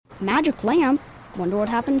magic lamp. Wonder what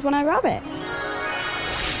happens when I rub it.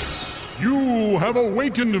 You have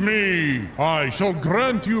awakened me. I shall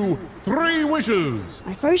grant you 3 wishes.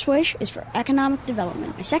 My first wish is for economic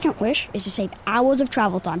development. My second wish is to save hours of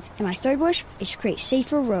travel time. And my third wish is to create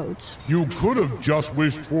safer roads. You could have just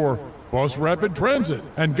wished for Bus Rapid Transit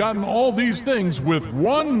and gotten all these things with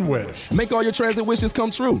 1 wish. Make all your transit wishes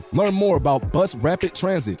come true. Learn more about Bus Rapid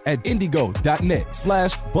Transit at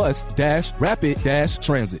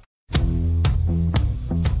indigo.net/bus-rapid-transit.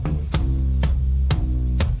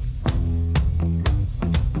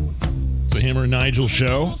 The Hammer and Nigel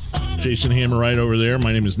show. Jason Hammer right over there.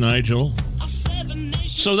 My name is Nigel.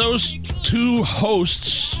 So those 2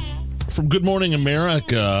 hosts from Good Morning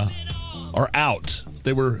America are out.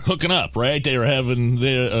 They were hooking up, right? They were having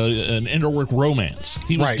an interwork romance.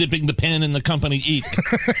 He was dipping the pen in the company ink,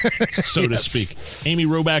 so to speak. Amy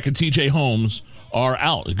Robach and T.J. Holmes are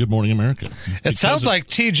out at Good Morning America. It sounds like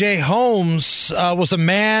T.J. Holmes was a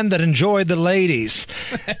man that enjoyed the ladies,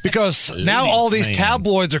 because now all these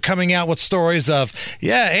tabloids are coming out with stories of,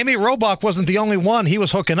 Amy Robach wasn't the only one he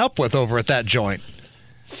was hooking up with over at that joint.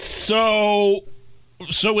 So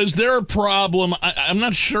is there a problem? I'm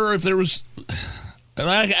not sure if there was.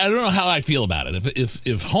 I don't know how I feel about it.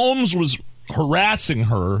 If Holmes was harassing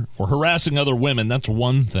her or harassing other women, that's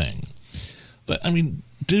one thing. But I mean,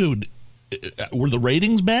 dude, were the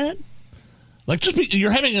ratings bad? Like,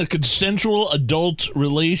 you're having a consensual adult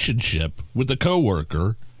relationship with a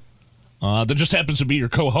coworker that just happens to be your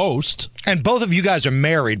co-host, and both of you guys are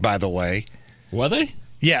married, by the way. Were they?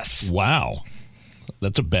 Yes. Wow,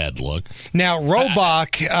 that's a bad look. Now,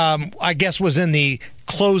 Robach, I guess, was in the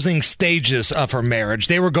closing stages of her marriage.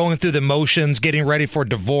 They were going through the motions, getting ready for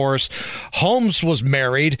divorce. Holmes was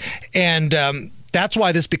married, and that's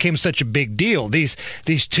why this became such a big deal. These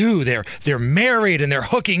 2, they're married and they're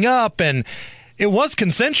hooking up, and it was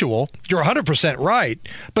consensual. You're 100% right.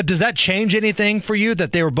 But does that change anything for you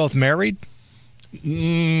that they were both married?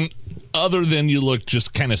 Other than you look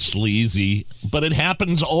just kind of sleazy, but it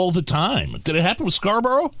happens all the time. Did it happen with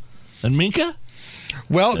Scarborough and Minka?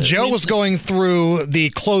 Well, Joe was going through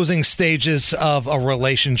the closing stages of a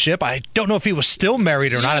relationship. I don't know if he was still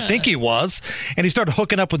married or not. I think he was. And he started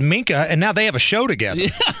hooking up with Minka, and now they have a show together.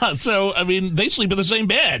 Yeah, so, I mean, they sleep in the same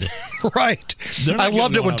bed. Right. I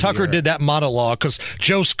loved it when Tucker did that monologue, because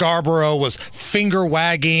Joe Scarborough was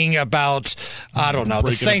finger-wagging about, I don't know,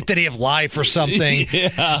 the sanctity of life or something.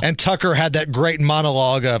 Yeah. And Tucker had that great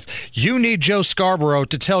monologue of, you need Joe Scarborough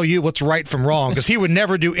to tell you what's right from wrong, because he would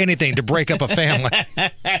never do anything to break up a family.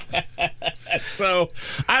 So,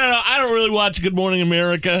 I don't know. I don't really watch Good Morning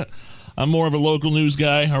America. I'm more of a local news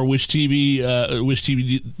guy. Our Wish TV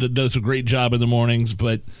does a great job in the mornings.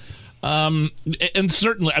 But, and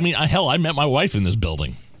certainly, I mean, I met my wife in this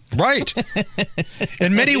building. Right.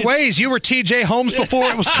 In many ways, you were T.J. Holmes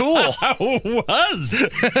before it was cool. I was.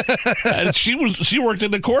 And she worked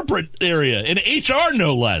in the corporate area, in HR,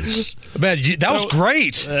 no less. Man, that was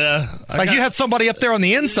great. You had somebody up there on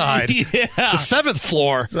the inside. Yeah. The 7th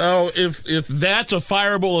floor. So if that's a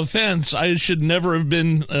fireable offense, I should never have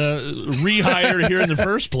been rehired here in the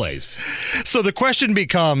first place. So the question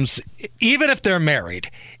becomes, even if they're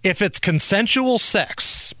married, if it's consensual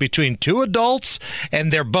sex between 2 adults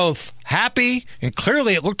and they're both happy, and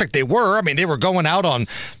clearly it looked like they were. I mean, they were going out on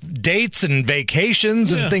dates and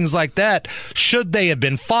vacations and things like that. Should they have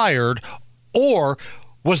been fired, or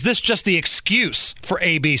was this just the excuse for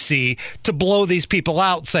ABC to blow these people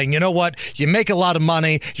out, saying, you know what, you make a lot of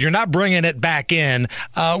money, you're not bringing it back in,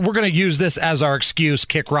 we're going to use this as our excuse,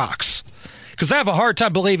 kick rocks? Because I have a hard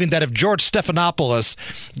time believing that if George Stephanopoulos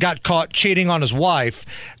got caught cheating on his wife,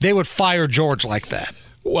 they would fire George like that.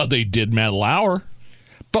 Well, they did Matt Lauer.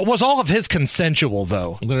 But was all of his consensual,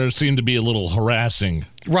 though? There seemed to be a little harassing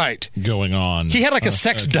going on. He had like a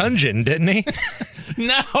sex dungeon, didn't he?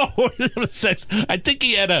 No, sex. I think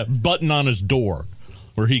he had a button on his door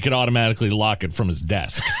where he could automatically lock it from his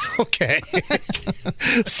desk. Okay.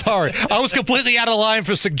 Sorry. I was completely out of line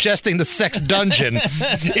for suggesting the sex dungeon.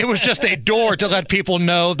 It was just a door to let people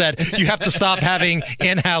know that you have to stop having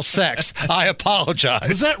in-house sex. I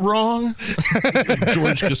apologize. Is that wrong?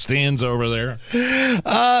 George Costanza over there.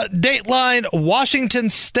 Dateline, Washington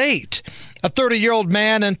State. A 30-year-old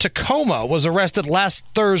man in Tacoma was arrested last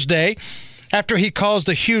Thursday after he caused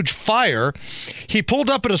a huge fire. He pulled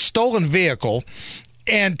up in a stolen vehicle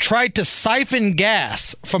and tried to siphon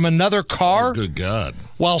gas from another car. Oh, good God.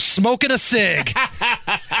 While smoking a cig.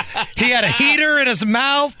 He had a heater in his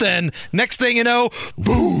mouth, and next thing you know,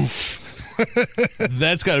 boof.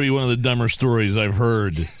 That's got to be one of the dumber stories I've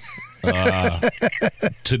heard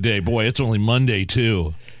today. Boy, it's only Monday,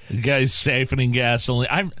 too. The guy's siphoning gasoline.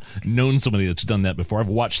 I've known somebody that's done that before. I've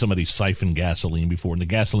watched somebody siphon gasoline before, and the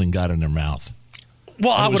gasoline got in their mouth.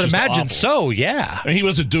 Well, I would imagine awful. so, yeah. I mean, he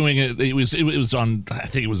wasn't doing it. It was on. I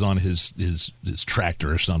think it was on his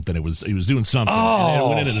tractor or something. He was doing something. And it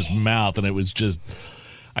went into his mouth, and it was just.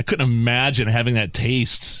 I couldn't imagine having that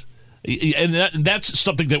taste, and that's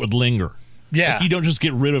something that would linger. Yeah, like you don't just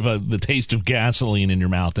get rid of the taste of gasoline in your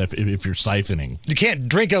mouth if you're siphoning. You can't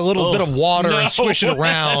drink a little bit of water and swish it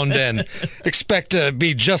around and expect to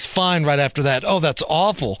be just fine right after that. Oh, that's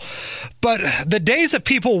awful. But the days of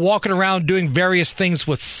people walking around doing various things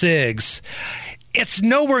with cigs, it's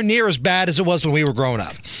nowhere near as bad as it was when we were growing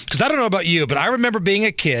up. Because I don't know about you, but I remember being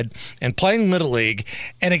a kid and playing Little League.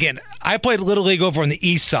 And again, I played Little League over on the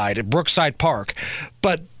east side at Brookside Park.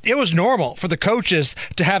 But it was normal for the coaches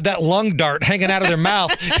to have that lung dart hanging out of their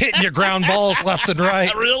mouth, hitting your ground balls left and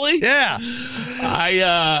right. Really? Yeah.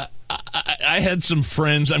 I had some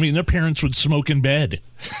friends. I mean, their parents would smoke in bed.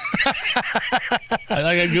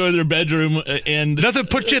 I'd go to their bedroom and nothing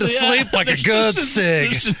put you to sleep like a good cig.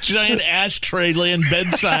 There's a giant ashtray laying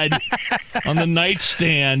bedside on the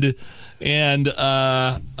nightstand, and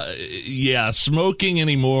smoking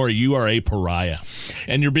anymore, you are a pariah,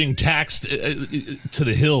 and you're being taxed to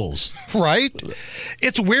the hills. Right?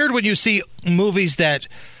 It's weird when you see movies that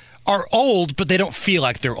are old, but they don't feel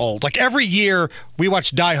like they're old. Like every year, we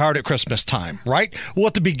watch Die Hard at Christmas time, right? Well,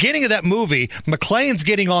 at the beginning of that movie, McClane's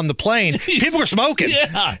getting on the plane. People are smoking.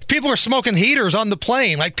 Yeah. People are smoking heaters on the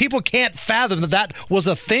plane. Like, people can't fathom that was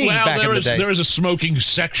a thing back in the day. There was a smoking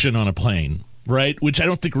section on a plane, right? Which I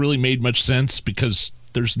don't think really made much sense because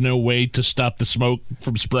there's no way to stop the smoke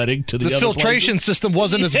from spreading to the other filtration places. System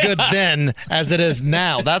wasn't as good then as it is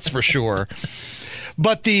now, that's for sure.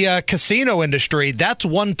 But the casino industry, that's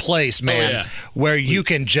one place, man, where you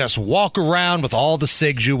can just walk around with all the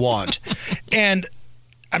cigs you want. And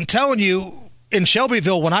I'm telling you, in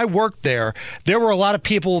Shelbyville, when I worked there were a lot of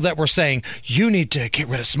people that were saying, you need to get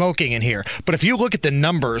rid of smoking in here. But if you look at the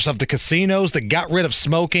numbers of the casinos that got rid of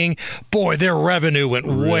smoking, boy, their revenue went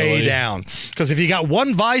way down. Because if you got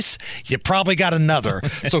one vice, you probably got another.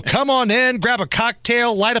 So come on in, grab a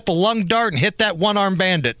cocktail, light up a lung dart, and hit that one-armed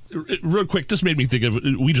bandit. Real quick, this made me think of,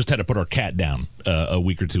 we just had to put our cat down a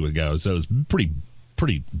week or two ago. So it was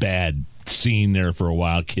pretty bad scene there for a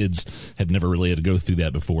while. Kids had never really had to go through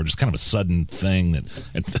that before. Just kind of a sudden thing that,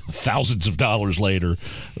 and thousands of dollars later,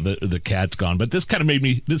 the cat's gone. But this kind of made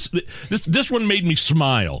me this one made me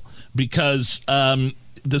smile because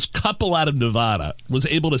this couple out of Nevada was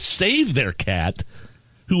able to save their cat,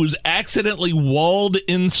 who was accidentally walled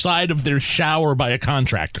inside of their shower by a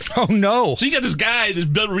contractor. Oh, no. So you got this guy, this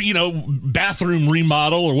bathroom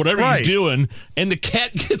remodel or whatever you're doing, and the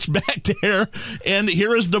cat gets back there, and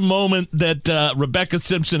here is the moment that Rebecca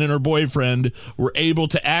Simpson and her boyfriend were able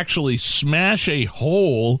to actually smash a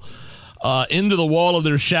hole into the wall of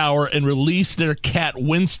their shower and release their cat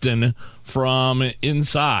Winston from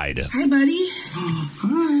inside. Hi, buddy. Oh,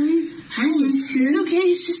 hi. Hi, Winston. It's okay,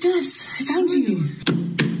 it's just us. I found you.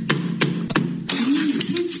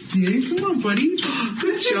 Come on, buddy.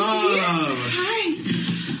 Good job. Hi.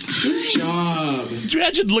 Good job. Did you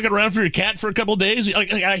imagine looking around for your cat for a couple of days?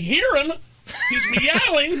 Like, I hear him. He's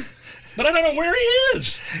meowing, but I don't know where he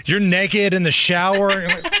is. You're naked in the shower.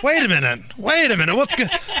 Wait a minute. What's good?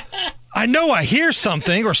 I know I hear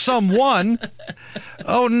something or someone.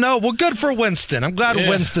 Oh, no. Well, good for Winston. I'm glad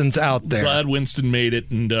Winston's out there. Glad Winston made it.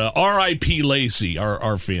 And R.I.P. Lacey,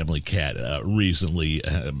 our family cat, recently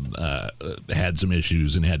had some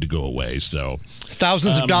issues and had to go away. So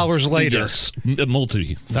thousands of dollars later. Yes,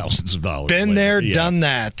 multi-thousands of dollars Been later. there, done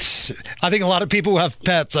that. I think a lot of people who have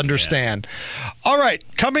pets understand. All right.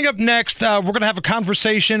 Coming up next, we're going to have a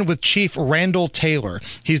conversation with Chief Randall Taylor.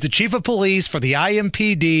 He's the chief of police for the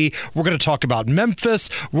IMPD. We're going to talk about Memphis.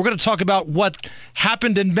 We're going to talk about what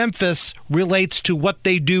happened in Memphis relates to what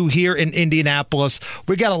they do here in Indianapolis.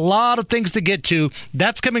 We got a lot of things to get to.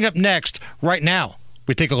 That's coming up next. Right now,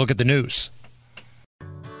 we take a look at the news.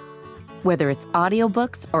 Whether it's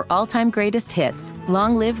audiobooks or all-time greatest hits,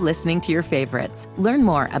 long live listening to your favorites. Learn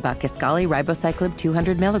more about Kisqali Ribociclib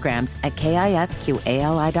 200 milligrams at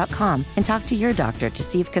KISQALI.com and talk to your doctor to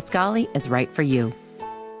see if Kisqali is right for you.